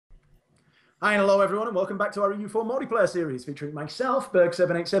Hi and hello everyone and welcome back to our EU4 multiplayer series featuring myself,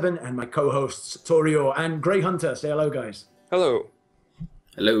 Berg787, and my co-hosts Taureor and Grey Hunter. Say hello, guys. Hello.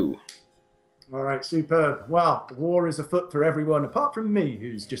 Hello. All right, superb. Well, war is afoot for everyone apart from me,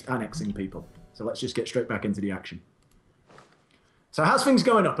 who's just annexing people. So let's just get straight back into the action. So how's things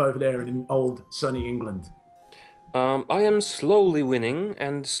going up over there in old sunny England? I am slowly winning,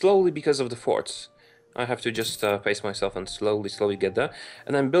 and slowly because of the forts. I have to just pace myself and slowly get there.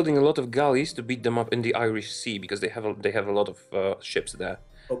 And I'm building a lot of galleys to beat them up in the Irish Sea because they have a lot of ships there.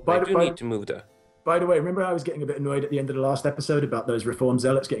 Oh, I do need to move there. By the way, remember I was getting a bit annoyed at the end of the last episode about those reform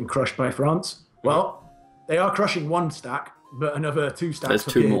zealots getting crushed by France? Well, they are crushing one stack, but another two stacks. There's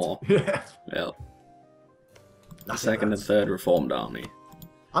two appeared. more. Yeah. Yeah. The second and third reformed army.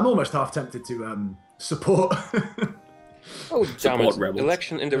 I'm almost half tempted to support. Oh, damn it. rebels.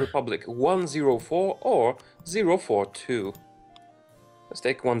 Election in the Republic 104 or 042. Let's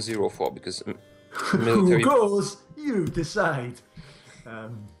take 104 because military. Who goes? You decide.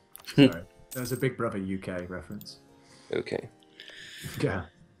 Sorry, there's a Big Brother UK reference. Okay. Yeah,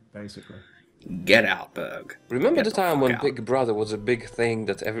 basically. Get out, Berg. Remember Get the time fuck when out. Big Brother was a big thing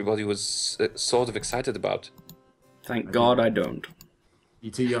that everybody was sort of excited about? Thank God I don't.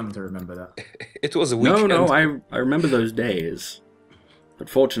 You're too young to remember that. It was a weekend. No, I remember those days. But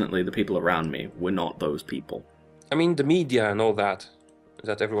fortunately, the people around me were not those people. I mean, the media and all that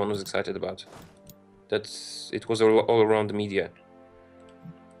everyone was excited about. It was all around the media.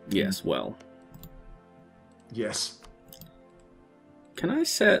 Yes, well. Yes. Can I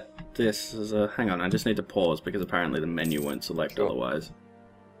set this as a... Hang on, I just need to pause because apparently the menu won't select Sure. otherwise.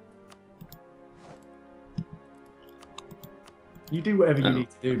 You do whatever you Oh, need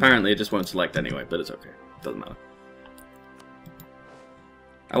to do. apparently it just won't select anyway, but it's okay. Doesn't matter.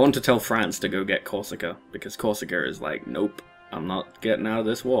 I want to tell France to go get Corsica, because Corsica is like, nope, I'm not getting out of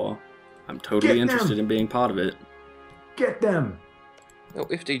this war. I'm totally Get interested them. in being part of it. Get them. No,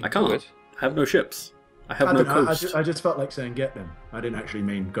 if they I do can't. it. I have no ships. I have I, no don't know, coast. I just felt like saying get them. I didn't actually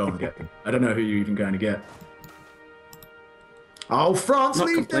mean go and get them. I don't know who you're even going to get. Oh, France, Not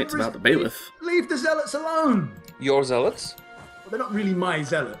leave complaints them. about the bailiff. Leave the zealots alone. Your zealots? Well, they're not really my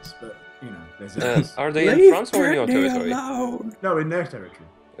zealots, but you know, they're zealots. Are they in France or in your territory? alone. No, in their territory.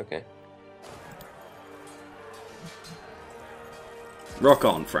 Okay. Rock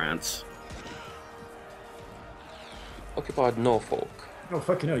on, France. Occupied Norfolk. Oh,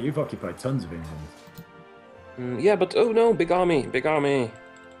 fucking hell, you've occupied tons of England. Yeah, but oh no, big army, big army.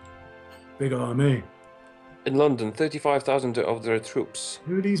 Big army. In London, 35,000 of their troops.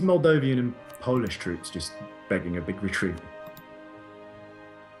 Who are these Moldovan and Polish troops just begging a big retreat?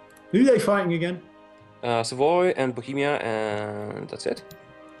 Who are they fighting again? Savoy and Bohemia, and that's it.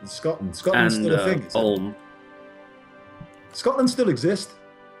 Scotland. Scotland's And still a thing. is it? Ulm. Scotland still exists.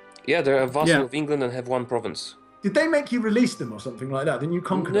 Yeah, they're a vassal Yeah. of England and have one province. Did they make you release them or something like that? Didn't you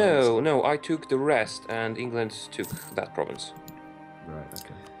conquer them? No, I took the rest, and England took that province. Right,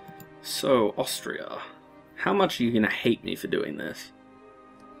 okay. So, Austria. How much are you going to hate me for doing this?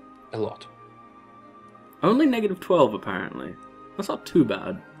 A lot. Only -12, apparently. That's not too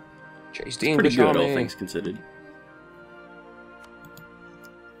bad. Chase the Pretty English good, all army. things considered.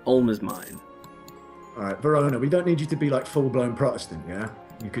 Ulm is mine. Alright, Verona, we don't need you to be like full-blown Protestant, yeah?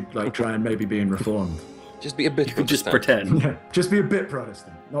 You could like try and maybe be in Reformed. Just be a bit You could just Protestant. pretend. Yeah, just be a bit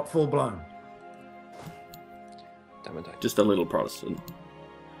Protestant, not full-blown. Damn it, Just a little Protestant.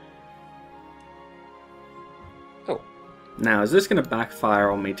 Oh. Now, is this going to backfire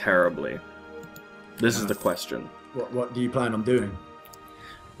on me terribly? This is the question. What do you plan on doing?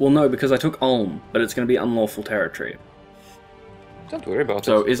 Well, no, because I took Ulm, but it's going to be unlawful territory. Don't worry about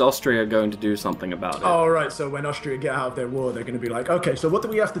So, it. is Austria going to do something about it? Oh, right, so when Austria get out of their war, they're going to be like, okay, so what do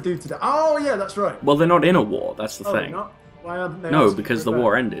we have to do today? Oh, yeah, that's right. Well, they're not in a war, that's the Oh, they're thing. not? Why aren't they No, asking because for the it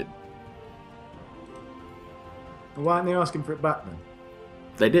war back? ended. Why aren't they asking for it back then?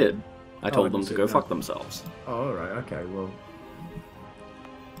 They did. I Oh, told I them didn't to see go that. fuck themselves. Oh, alright, okay, well...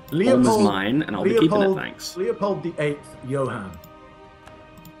 Ulm is mine, and I'll be keeping it, thanks. Leopold VIII Johann.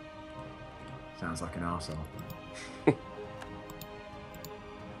 Sounds like an arsehole.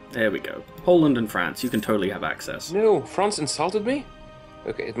 There we go. Poland and France, you can totally have access. No, France insulted me?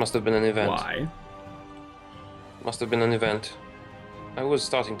 Okay, it must have been an event. Why? Must have been an event. I was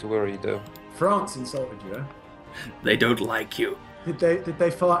starting to worry, though. France insulted you, eh? They don't like you. Did they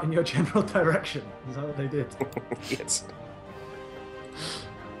fart in your general direction? Is that what they did? Yes.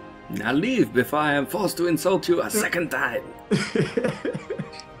 Now leave before I am forced to insult you a second time.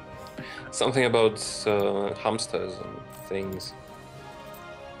 Something about hamsters and things.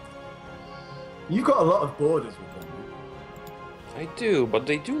 You've got a lot of borders with them. I do, but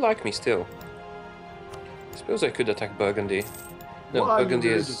they do like me still. I suppose I could attack Burgundy. No, Why are you Burgundy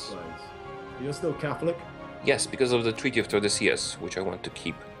is... religious-wise? You're still Catholic? Yes, because of the Treaty of Tordesillas, which I want to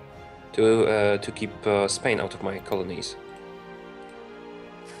keep. To keep Spain out of my colonies.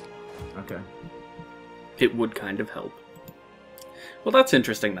 Okay. It would kind of help. Well, that's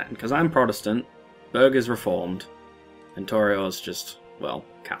interesting then, because I'm Protestant, Berg is Reformed, and Taureor's just, well,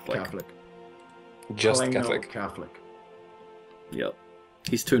 Catholic. Catholic. Just Plain old Catholic. Catholic. Yep.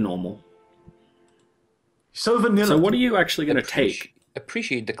 He's too normal. So vanilla. So what are you actually going to take?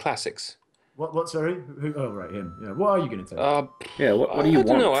 Appreciate the classics. What, sorry? Who, oh, right, him. Yeah. What are you going to take? Yeah, what do you I want?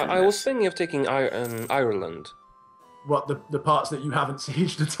 don't know. from I was this? thinking of taking Ireland. What, the parts that you haven't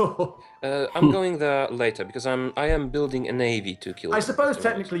sieged at all? I'm going there later because I am building a navy to kill. I suppose the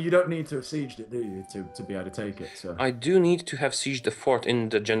technically you don't need to have sieged it, do you, to be able to take it? So. I do need to have sieged the fort in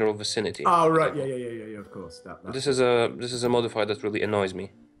the general vicinity. Oh, right, yeah, of course. That. This is a modifier that really annoys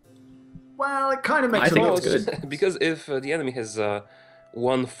me. Well, it kind of makes I think a it's lot of good. sense. Because if the enemy has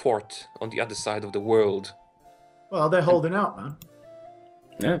one fort on the other side of the world, Well, they're holding out, man.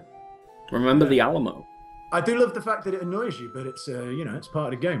 Yeah. Remember the Alamo. I do love the fact that it annoys you, but it's it's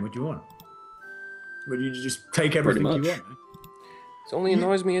part of the game. What do you want? Would you just take everything you much. want? Eh? it only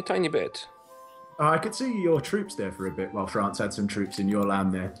annoys me a tiny bit. I could see your troops there for a bit while France had some troops in your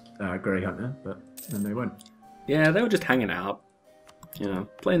land there, Grey Hunter, but then they went. Yeah, they were just hanging out. You know,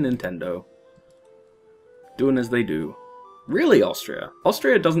 playing Nintendo. Doing as they do. Really, Austria?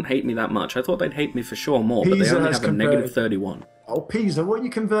 Austria doesn't hate me that much. I thought they'd hate me for sure more, but they Pisa only has have a converted. negative 31. Oh, Pisa, what are you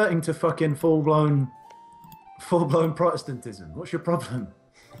converting to fucking full-blown Protestantism? What's your problem?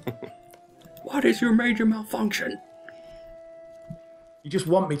 What is your major malfunction? You just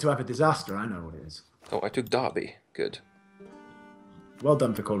want me to have a disaster, I know what it is. Oh, I took Derby. Good. Well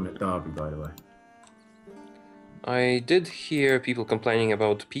done for calling it Derby, by the way. I did hear people complaining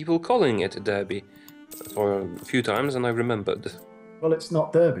about people calling it Derby for a few times, and I remembered. Well, it's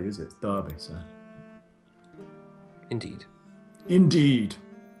not Derby, is it? It's Derby, so... Indeed. Indeed.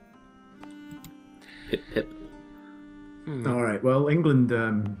 Hip, hip. All right, well, England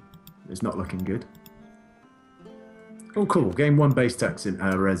is not looking good. Oh, cool. Game 1 base tax in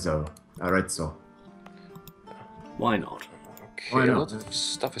Arezzo. Why not? Okay, Why a not? lot of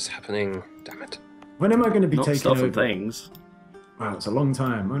stuff is happening. Damn it. When am I going to be Not taking stuff over? and things. Wow, it's a long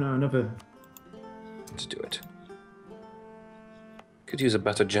time. Oh, no, another... Let's do it. Could use a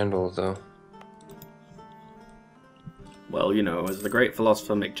better general, though. Well, you know, as the great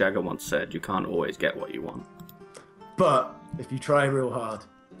philosopher Mick Jagger once said, you can't always get what you want. But if you try real hard,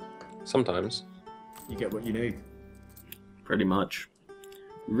 Sometimes. you get what you need. Pretty much.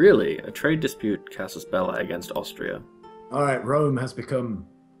 Really, a trade dispute casus belli against Austria. All right, Rome has become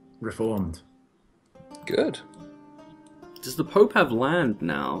reformed. Good. Does the Pope have land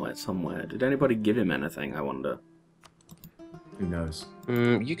now at somewhere? Did anybody give him anything, I wonder? Who knows?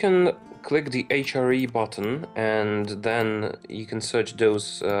 You can click the HRE button, and then you can search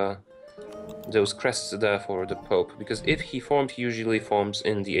those crests there for the Pope. Because if he formed, he usually forms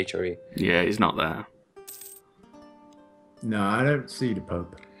in the HRE. Yeah, he's not there. No, I don't see the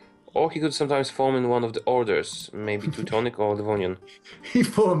Pope. Or he could sometimes form in one of the orders, maybe Teutonic or Livonian. He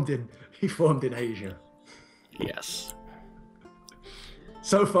formed in Asia. Yes.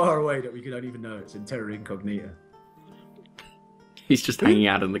 So far away that we don't even know it's in terra incognita. He's just hanging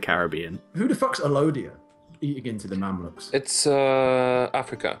out in the Caribbean. Who the fuck's Alodia eating into the Mamluks? It's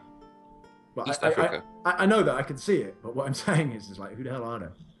Africa. Well, East Africa. I know that, I can see it, but what I'm saying is like, who the hell are they?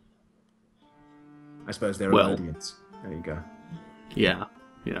 I suppose they're Well- Alodians. There you go. Yeah,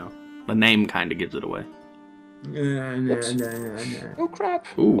 you know, the name kind of gives it away. Oh crap!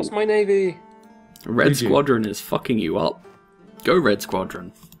 Ooh. What's my navy? Red Did you? Squadron is fucking you up. Go Red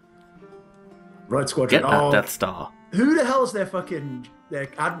Squadron. Right Squadron. Get that Oh, Death Star. who the hell's their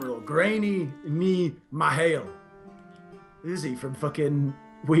admiral? Grainy Me Mahale. Who's he from fucking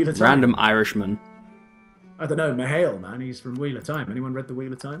Wheel of Time? Random Irishman. I don't know, Mahale, man. He's from Wheel of Time. Anyone read the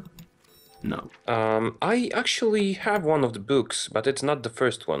Wheel of Time? No. I actually have one of the books, but it's not the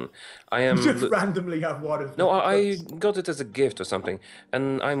first one. I am. Just randomly have one of No, the I books. got it as a gift or something,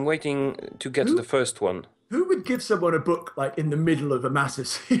 and I'm waiting to get to the first one. Who would give someone a book like in the middle of a massive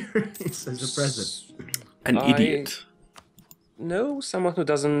series as a present? An I- idiot. No, someone who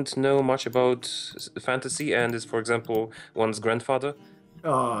doesn't know much about fantasy and is, for example, one's grandfather.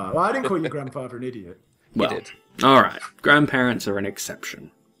 Oh, well, I didn't call your grandfather an idiot. Well, did. alright. Grandparents are an exception.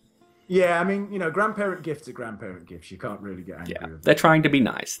 Yeah, I mean, grandparent gifts are grandparent gifts. You can't really get angry Yeah. with it. They're trying to be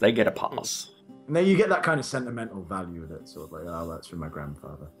nice. They get a pass. And then you get that kind of sentimental value of it. Sort of like, oh, that's from my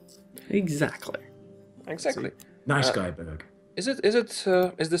grandfather. Exactly. Exactly. Nice guy, Berg. Is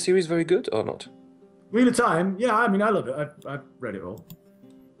the series very good or not? Wheel of Time, yeah, I mean, I love it. I've read it all.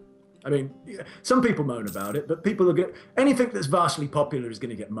 I mean, some people moan about it, but people are anything that's vastly popular is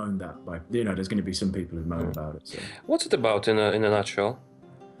going to get moaned at by, there's going to be some people who moan about it. So. What's it about in a nutshell?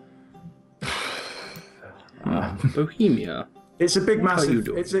 Bohemia. It's a big, massive.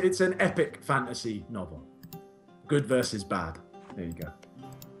 It's an epic fantasy novel. Good versus bad. There you go.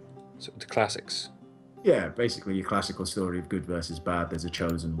 So the classics. Yeah, basically your classical story of good versus bad. There's a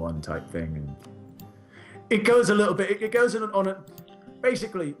chosen one type thing, and it goes a little bit. It goes on a.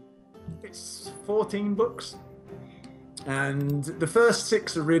 Basically, it's 14 books, and the first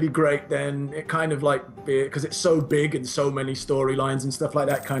 6 are really great. Then it kind of like, because it's so big and so many storylines and stuff like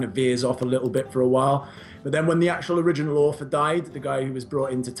that, kind of veers off a little bit for a while. But then when the actual original author died, the guy who was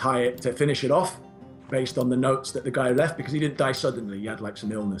brought in to finish it off, based on the notes that the guy left, because he didn't die suddenly, he had like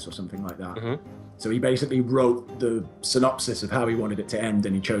some illness or something like that. Mm-hmm. So he basically wrote the synopsis of how he wanted it to end,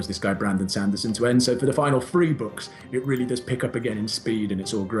 and he chose this guy Brandon Sanderson to end. So for the final 3 books, it really does pick up again in speed, and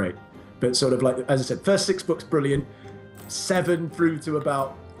it's all great. But sort of like, as I said, first 6 books, brilliant. 7 through to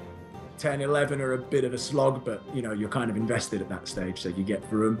about 10, 11 are a bit of a slog, but you're kind of invested at that stage, so you get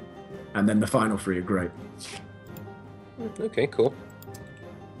through them. And then the final 3 are great. Okay, cool.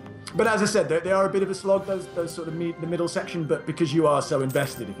 But as I said, they are a bit of a slog, those sort of the middle section, but because you are so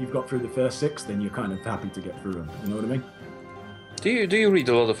invested, if you've got through the first 6, then you're kind of happy to get through them. You know what I mean? Do you read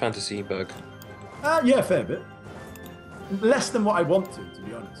a lot of fantasy, Berg? Yeah, a fair bit. Less than what I want to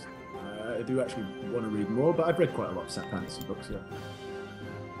be honest. I do actually want to read more, but I've read quite a lot of fantasy books, yeah.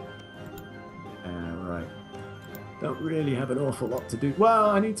 Right. Don't really have an awful lot to do.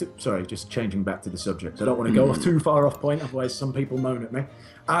 Well, I need to... Sorry, just changing back to the subject. I don't want to go too far off point, otherwise some people moan at me.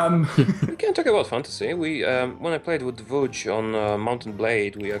 We can talk about fantasy. We when I played with Vuj on Mountain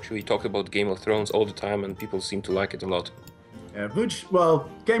Blade, we actually talked about Game of Thrones all the time, and people seem to like it a lot. Yeah, Vuj... Well,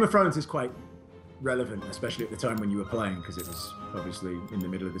 Game of Thrones is quite relevant, especially at the time when you were playing, because it was obviously in the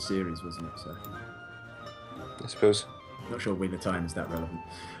middle of the series, wasn't it? So I suppose. Not sure Wheel of Time is that relevant.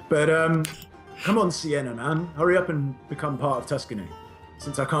 But, come on, Sienna, man. Hurry up and become part of Tuscany.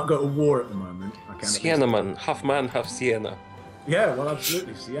 Since I can't go to war at the moment, I can't... Sienna man, half Sienna. Yeah, well,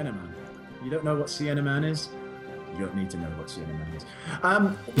 absolutely, Sienna man. You don't know what Sienna man is? You don't need to know what Sienna man is.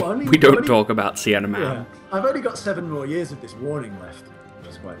 We don't talk about Sienna man. Yeah, I've only got 7 more years of this warning left, which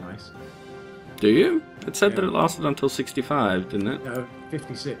is quite nice. Do you? It said that it lasted until 65, didn't it? No,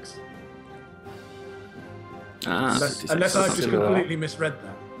 56. Ah, unless I've just completely misread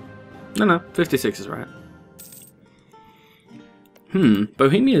that. No, 56 is right.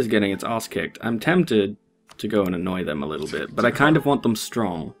 Bohemia's getting its ass kicked. I'm tempted to go and annoy them a little bit, but I kind of want them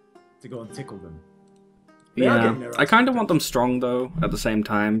strong. To go and tickle them. Yeah, I kind of want them strong, though, at the same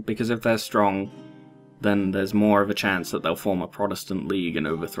time, because if they're strong, then there's more of a chance that they'll form a Protestant league and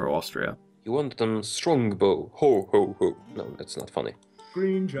overthrow Austria. You want them strong, bow. Ho, ho, ho. No, that's not funny.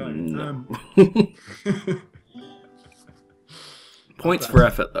 Green giant. No. Points for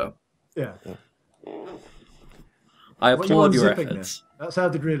effort, though. Yeah. I applaud your efforts. There? That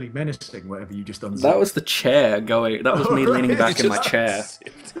sounded really menacing, whatever you just unzipped. That was the chair going... That was me leaning back in my chair.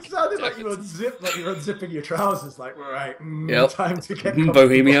 It sounded like you were unzipping your trousers, like, right, time to get...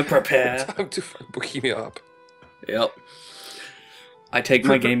 Bohemia, prepare. Time to fuck Bohemia up. Yep. I take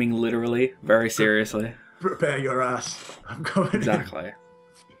my gaming literally, very seriously. Prepare your ass. I'm going Exactly.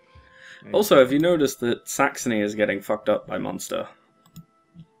 Also, have you noticed that Saxony is getting fucked up by Munster?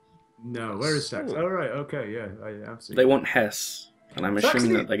 No, where is Saxony? Oh, right, okay, yeah, I have seen. They want Hesse, and I'm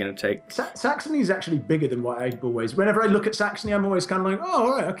assuming that they're going to take... Saxony is actually bigger than what I always... Whenever I look at Saxony, I'm always kind of like, oh,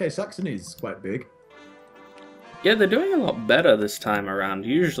 all right, okay, Saxony is quite big. Yeah, they're doing a lot better this time around.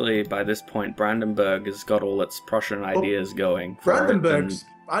 Usually, by this point, Brandenburg has got all its Prussian ideas going. Brandenburg's...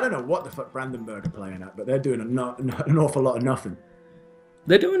 I don't know what the fuck Brandenburg are playing at, but they're doing an awful lot of nothing.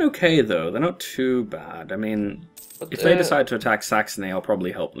 They're doing okay, though. They're not too bad. I mean, if they decide to attack Saxony, I'll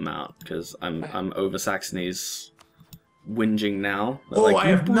probably help them out, because I'm over Saxony's whinging now. They're I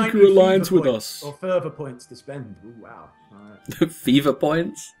have 90 alliance with us. Or fervor points to spend. Ooh, wow. All right. Fever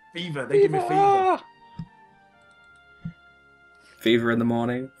points? Fever. They give me fever. Fever in the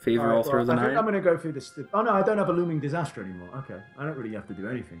morning, fever all through the night. I think I'm going to go through this. Oh no, I don't have a looming disaster anymore. Okay, I don't really have to do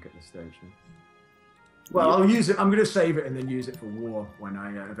anything at this stage. Then. Well, I'll use it. I'm going to save it and then use it for war when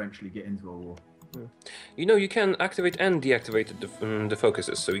I eventually get into a war. You know, you can activate and deactivate the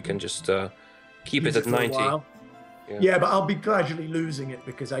focuses, so you can just keep it at 90. Yeah, but I'll be gradually losing it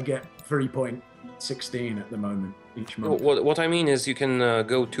because I get 3.16 at the moment each month. What I mean is, you can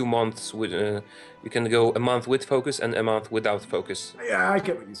go 2 months with. You can go a month with focus and a month without focus. Yeah, I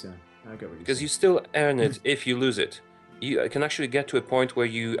get what you're saying. Because you still earn it if you lose it. you can actually get to a point where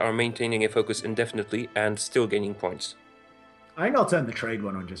you are maintaining a focus indefinitely and still gaining points. I think I'll turn the trade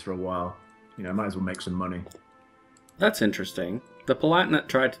one on just for a while. You know, might as well make some money. That's interesting. The Palatinate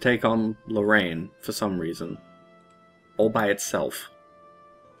tried to take on Lorraine for some reason. All by itself.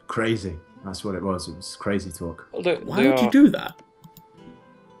 Crazy. That's what it was. It was crazy talk. Well, Why would you do that?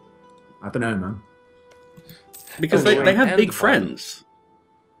 I don't know, man. Because Oh, they have and big the friends.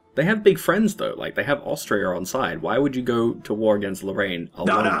 They have big friends, though. Like, they have Austria on side. Why would you go to war against Lorraine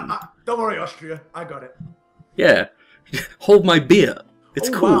alone? No, don't worry, Austria. I got it. Yeah. Hold my beer. It's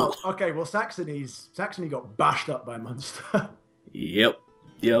oh, cool. Wow. Okay, well, Saxony got bashed up by Munster. Yep.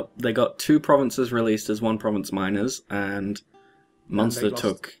 They got 2 provinces released as 1 province minors, and Munster lost.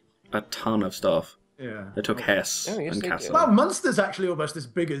 took a ton of stuff. Yeah. They took Hesse Oh, yes, and they Kassel. did. Well, Munster's actually almost as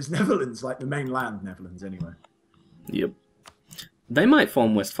big as Netherlands, like the mainland Netherlands, anyway. Yep. They might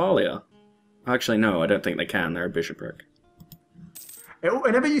form Westphalia. Actually, no, I don't think they can. They're a bishopric.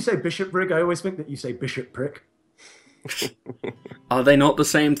 Whenever you say bishopric, I always think that you say bishop prick. Are they not the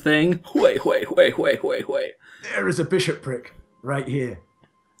same thing? Wait. There is a bishopric right here.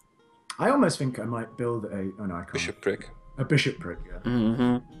 I almost think I might build a... Oh, no, I can't. Bishopric. A bishopric, yeah.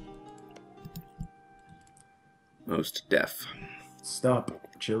 Mm-hmm. Most deaf. Stop,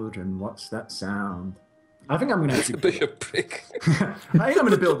 children. What's that sound? I think I'm going to actually... Bishopric. I think I'm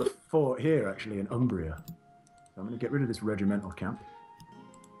going to build a fort here, actually, in Umbria. So I'm going to get rid of this regimental camp.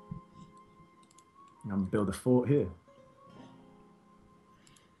 I'm going to build a fort here.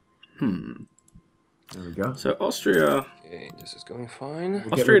 There we go. So Austria... Okay, this is going fine.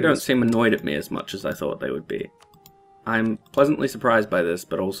 Austria don't seem annoyed at me as much as I thought they would be. I'm pleasantly surprised by this,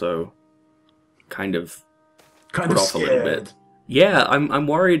 but also kind of put off scared. a little bit. Yeah, I'm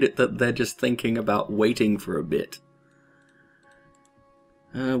worried that they're just thinking about waiting for a bit.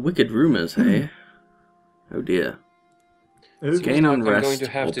 Wicked rumors, hey? Oh dear. Gain I'm unrest going to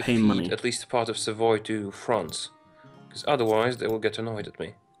have or to pay feed money. at least part of Savoy to France. Because otherwise they will get annoyed at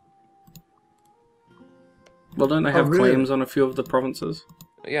me. Well, don't they have really? claims on a few of the provinces?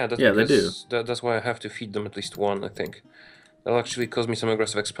 Yeah, that's Yeah, they because that's why I have to feed them at least one, I think. That'll actually cause me some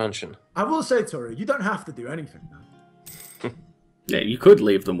aggressive expansion. I will say, Tori, you don't have to do anything, man. Yeah, you could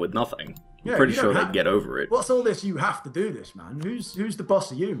leave them with nothing. I'm Yeah, pretty you don't sure have- they'd get over it. What's all this? You have to do this, man. Who's the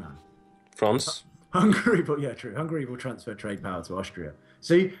boss of you, man? France? Hungary, but yeah, true. Hungary will transfer trade power to Austria.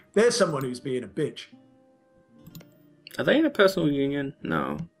 See, there's someone who's being a bitch. Are they in a personal union?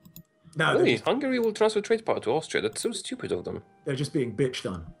 No. No, Really? Hungary will transfer trade power to Austria? That's so stupid of them. they're just being bitched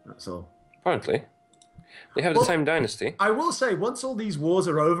on. That's all. Apparently. They have Well- the same dynasty. I will say, once all these wars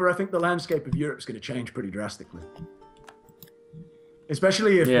are over, I think the landscape of Europe's going to change pretty drastically.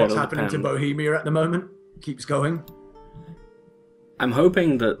 Especially if Yeah, what's it'll happening to depend. Bohemia at the moment keeps going. I'm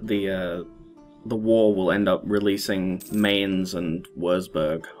hoping that the war will end up releasing Mainz and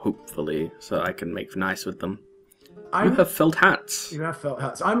Würzburg, hopefully, so I can make nice with them. You have felt hats. You have felt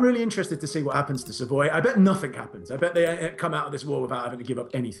hats. I'm really interested to see what happens to Savoy. I bet nothing happens. I bet they come out of this war without having to give up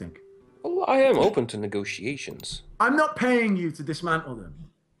anything. Well, I am open to negotiations. I'm not paying you to dismantle them.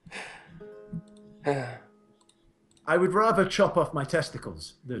 I would rather chop off my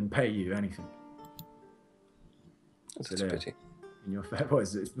testicles than pay you anything. That's So a there. pity. In your fair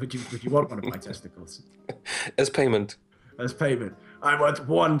voice, would you want one of my testicles As payment. as payment? I want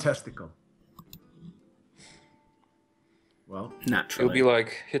one testicle. Well, It'll Naturally. be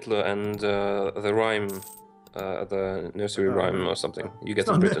like Hitler and the rhyme, the nursery rhyme or something. You get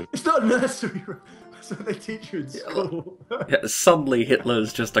in Britain. it's not nursery. That's what they teach you in school. Yeah, suddenly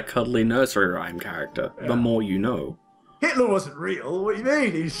Hitler's just a cuddly nursery rhyme character. The more you know. Hitler wasn't real. What do you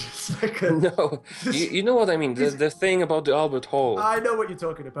mean? He's just like a... No, you know what I mean. The thing about the Albert Hall. I know what you're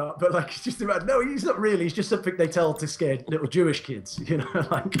talking about, but like, it's just about... No, he's not really. He's just something they tell to scare little Jewish kids, you know,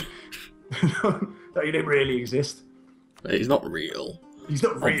 like... that he didn't really exist. He's not real. He's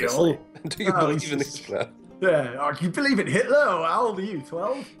not Obviously. real. Do you Oh, believe he's in just- Hitler? Yeah, oh, you believe in Hitler? Oh, how old are you,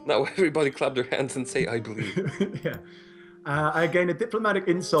 12? Now everybody clap their hands and say, I believe. Yeah. I gain a diplomatic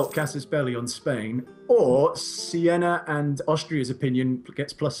insult casus belli on Spain, or Siena and Austria's opinion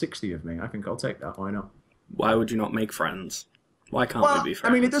gets plus 60 of me. I think I'll take that. Why not? Why would you not make friends? Why can't Well, we be I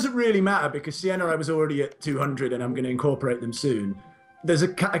friends? mean, it doesn't really matter because Siena I was already at 200 and I'm going to incorporate them soon. There's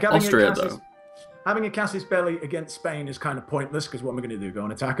Austria, though. Having a casus belli against Spain is kind of pointless because what am I going to do? Go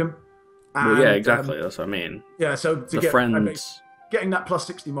and attack them? Well, yeah, exactly. That's what I mean. Yeah, so to The get friends. getting that plus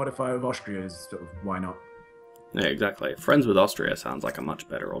 60 modifier of Austria is sort of why not? Yeah, exactly. Friends with Austria sounds like a much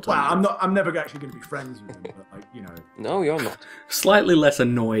better alternative. Well, I'm never actually going to be friends with them, but like, you know, No, you're not. Slightly less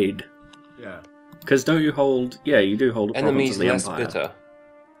annoyed. yeah. Because don't you hold... Yeah, you do hold a province Enemies of the less Empire. bitter.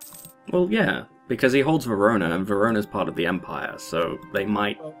 Well, yeah. Because he holds Verona, and Verona's part of the Empire, so they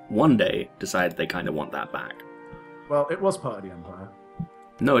might one day decide they kind of want that back. Well, it was part of the Empire.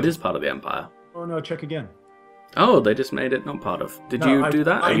 No, it is part of the Empire. Oh no, check again. Oh, they just made it not part of. Did you do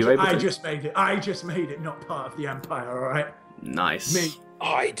that? Are you able to? I just made it not part of the Empire, alright? Nice. Me.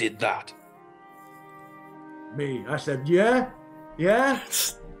 I did that. Me. I said, yeah? Yeah?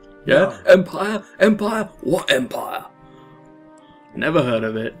 Yeah? No. Empire? Empire? What Empire? Never heard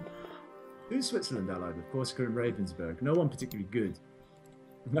of it. Who's Switzerland allied with? Corsica and Ravensburg. No one particularly good.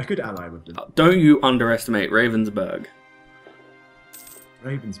 I could ally with them. Don't you underestimate Ravensburg.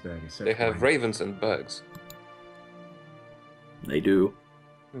 Ravensburg is so They have fine. ravens and bergs. They do.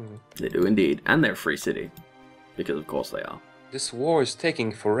 They do indeed. And they're a free city. Because of course they are. This war is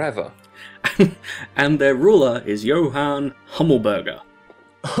taking forever. And their ruler is Johann Hummelberger.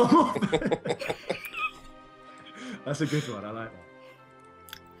 That's a good one, I like that.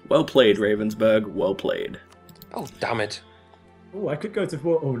 Well played, Ravensburg. Well played. Oh, damn it. Oh, I could go to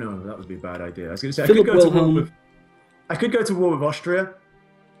war. Oh no, that would be a bad idea. I was going to say Philip I could go to war with Austria,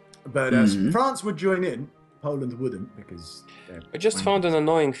 but France would join in. Poland wouldn't because. I just found an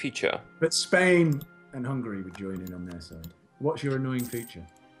annoying feature. But Spain and Hungary would join in on their side. What's your annoying feature?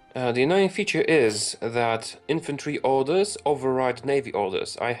 The annoying feature is that infantry orders override navy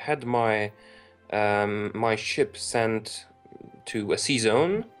orders. I had my my ship sent to a sea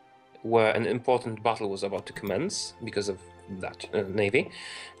zone where an important battle was about to commence because of that navy,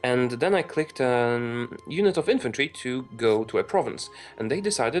 and then I clicked a unit of infantry to go to a province, and they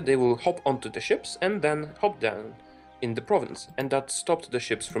decided they will hop onto the ships and then hop down in the province, and that stopped the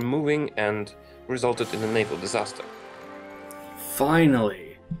ships from moving and resulted in a naval disaster.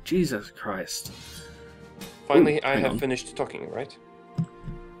 Finally! Jesus Christ. Finally, Ooh, I hang have on. finished talking, right?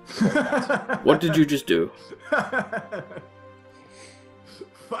 What did you just do?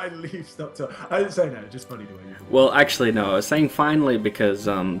 Finally, you've stopped talking. I didn't say no, just funny the way you do it. Well, actually, no. I was saying finally because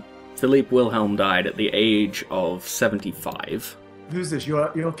Philippe Wilhelm died at the age of 75. Who's this?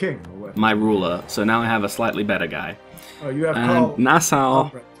 Your king? Or what? My ruler. So now I have a slightly better guy. Oh, you have And Karl. Nassau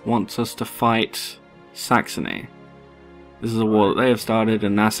Albrecht. wants us to fight Saxony. This is a war that they have started,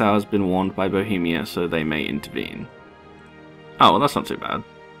 and Nassau has been warned by Bohemia, so they may intervene. Oh, well, that's not too bad.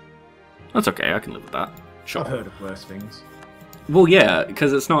 That's okay, I can live with that. Sure. I've heard of worse things. Well, yeah,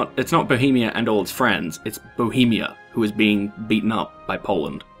 because it's not Bohemia and all its friends. It's Bohemia who is being beaten up by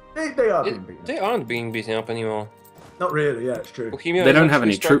Poland. They are being beaten. They aren't being beaten up anymore. Not really, yeah, it's true. Bohemia They is don't have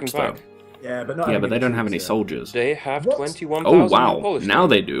actually any troops, striking though. back. Yeah, but not. Yeah, having but they don't have troops, any yeah. soldiers. They have What? 21,000 Oh, wow. Polish Now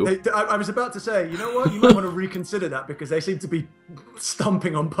troops. they do. I was about to say, you know what? You might want to reconsider that because they seem to be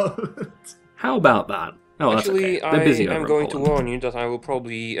stomping on Poland. How about that? Oh, Actually, that's okay. They're busy I am over in going to Poland. warn you that I will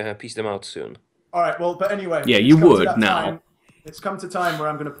probably piece them out soon. All right, well, but anyway. Yeah, it's you come to would that now. time- It's come to time where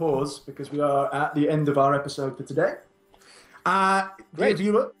I'm going to pause because we are at the end of our episode for today. Great.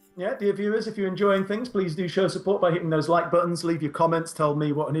 Dear viewers, if you're enjoying things, please do show support by hitting those like buttons, leave your comments, tell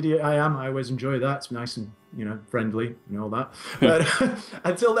me what an idiot I am. I always enjoy that. It's nice and, friendly and all that. But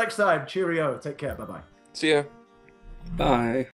until next time, cheerio. Take care. Bye-bye. See ya. Bye.